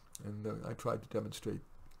 And I tried to demonstrate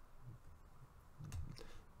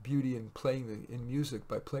beauty in playing in music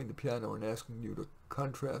by playing the piano and asking you to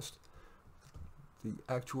contrast the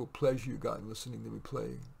actual pleasure you got in listening to me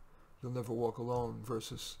play You'll Never Walk Alone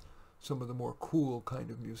versus some of the more cool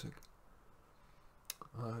kind of music.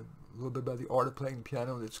 A little bit about the art of playing the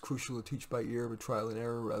piano. It's crucial to teach by ear with trial and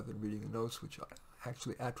error rather than reading the notes, which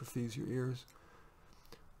actually atrophies your ears.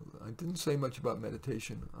 I didn't say much about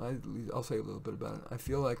meditation. I'll say a little bit about it. I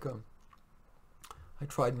feel like I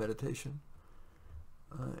tried meditation,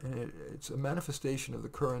 and it's a manifestation of the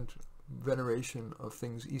current veneration of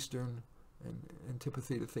things Eastern and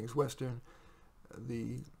antipathy to things Western,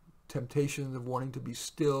 the temptation of wanting to be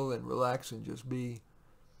still and relax and just be.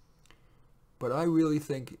 But I really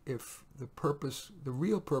think if the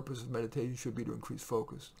real purpose of meditation should be to increase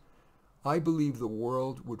focus. I believe the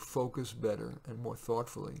world would focus better and more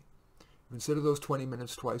thoughtfully. Instead of those 20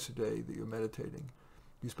 minutes twice a day that you're meditating,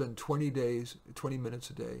 you spend 20 minutes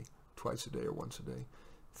a day, twice a day or once a day,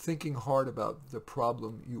 thinking hard about the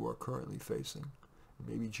problem you are currently facing, and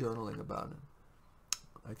maybe journaling about it.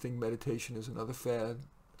 I think meditation is another fad.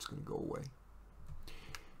 It's going to go away.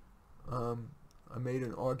 I made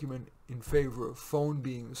an argument in favor of phone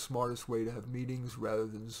being the smartest way to have meetings rather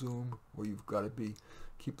than Zoom, where you've got to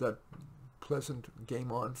keep that pleasant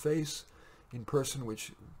game-on face in person,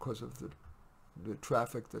 which, because of the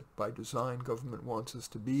traffic that by design government wants us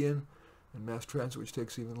to be in, and mass transit, which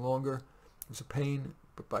takes even longer, is a pain.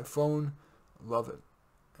 But by phone, love it.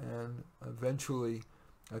 And eventually,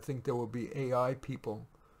 I think there will be AI people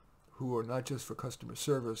who are not just for customer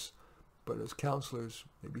service, but as counselors,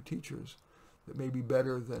 maybe teachers, that may be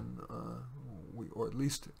better than or at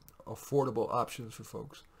least affordable options for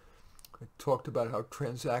folks. I talked about how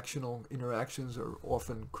transactional interactions are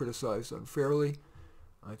often criticized unfairly.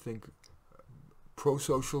 I think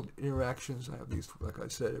pro-social interactions, I have these, like I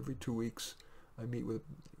said, every 2 weeks. I meet with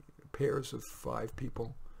pairs of 5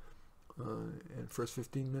 people. And first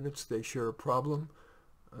 15 minutes, they share a problem,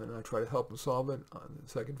 and I try to help them solve it. On the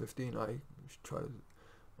second 15, I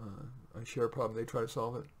share a problem, they try to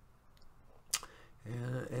solve it.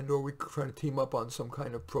 Or we try to team up on some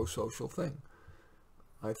kind of pro-social thing.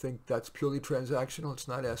 I think that's purely transactional. It's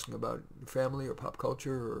not asking about family or pop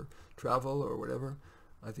culture or travel or whatever.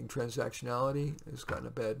 I think transactionality has gotten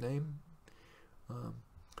a bad name. I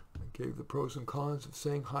gave the pros and cons of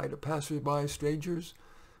saying hi to passersby, strangers.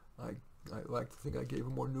 I like to think I gave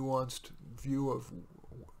a more nuanced view of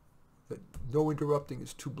that no interrupting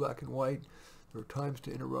is too black and white. There are times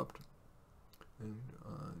to interrupt, and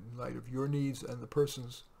in light of your needs and the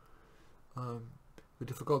person's. The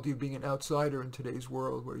difficulty of being an outsider in today's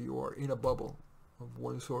world, where you are in a bubble of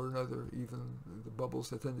one sort or another. Even the bubbles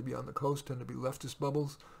that tend to be on the coast tend to be leftist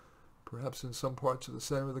bubbles. Perhaps in some parts of the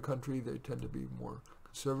center of the country, they tend to be more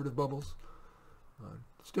conservative bubbles.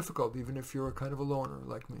 It's difficult, even if you're a kind of a loner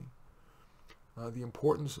like me. The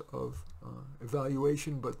importance of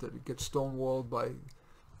evaluation, but that it gets stonewalled by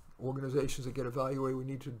organizations that get evaluated. We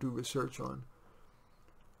need to do research on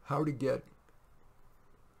how to get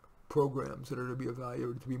programs that are to be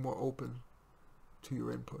evaluated to be more open to your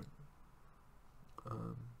input.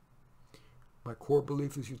 My core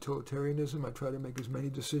belief is utilitarianism. I try to make as many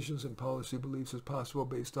decisions and policy beliefs as possible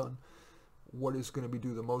based on what is going to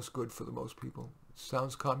do the most good for the most people. It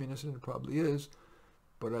sounds communist, and it probably is,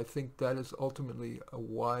 but I think that is ultimately a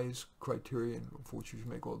wise criterion for which you should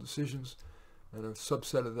make all decisions, and a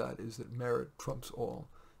subset of that is that merit trumps all.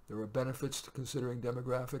 There are benefits to considering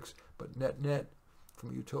demographics, but net-net,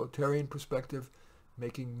 from a utilitarian perspective,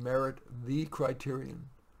 making merit the criterion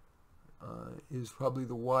is probably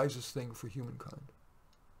the wisest thing for humankind.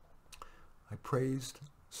 I praised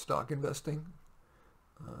stock investing,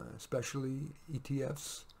 especially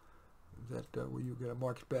ETFs, where you get a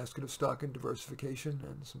market basket of stock and diversification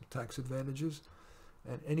and some tax advantages.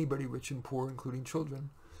 And anybody, rich and poor, including children,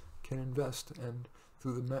 can invest. And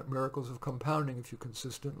through the miracles of compounding, if you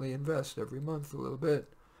consistently invest every month a little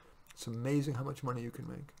bit, it's amazing how much money you can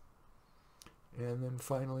make. And then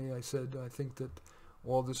finally, I said, I think that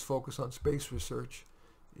all this focus on space research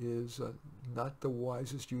is not the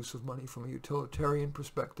wisest use of money from a utilitarian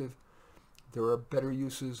perspective. There are better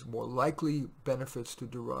uses, more likely benefits to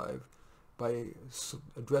derive by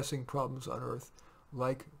addressing problems on Earth,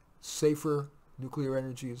 like safer nuclear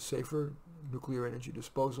energy, safer nuclear energy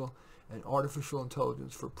disposal, and artificial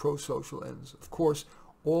intelligence for pro-social ends. Of course,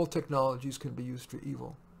 all technologies can be used for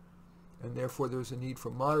evil, and therefore there's a need for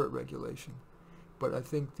moderate regulation. But I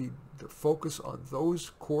think the focus on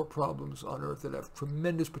those core problems on Earth that have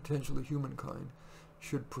tremendous potential to humankind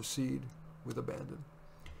should proceed with abandon.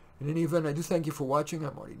 In any event, I do thank you for watching.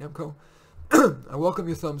 I'm Marty Nemko. I welcome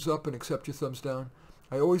your thumbs up and accept your thumbs down.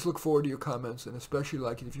 I always look forward to your comments, and especially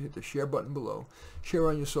like it if you hit the share button below. Share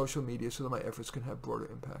on your social media so that my efforts can have broader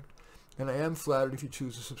impact. And I am flattered if you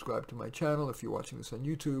choose to subscribe to my channel, if you're watching this on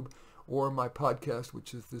YouTube, or my podcast,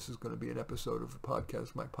 this is going to be an episode of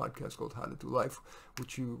my podcast called How to Do Life,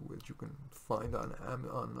 which you can find on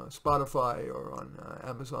Spotify or on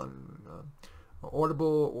Amazon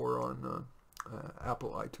Audible or on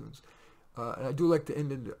Apple iTunes. And I do like to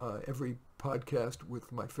end every podcast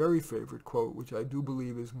with my very favorite quote, which I do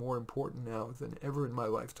believe is more important now than ever in my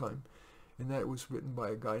lifetime, and that was written by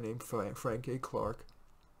a guy named Frank A. Clark,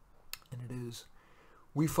 and it is,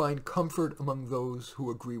 "We find comfort among those who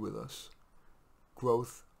agree with us,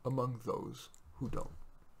 growth among those who don't."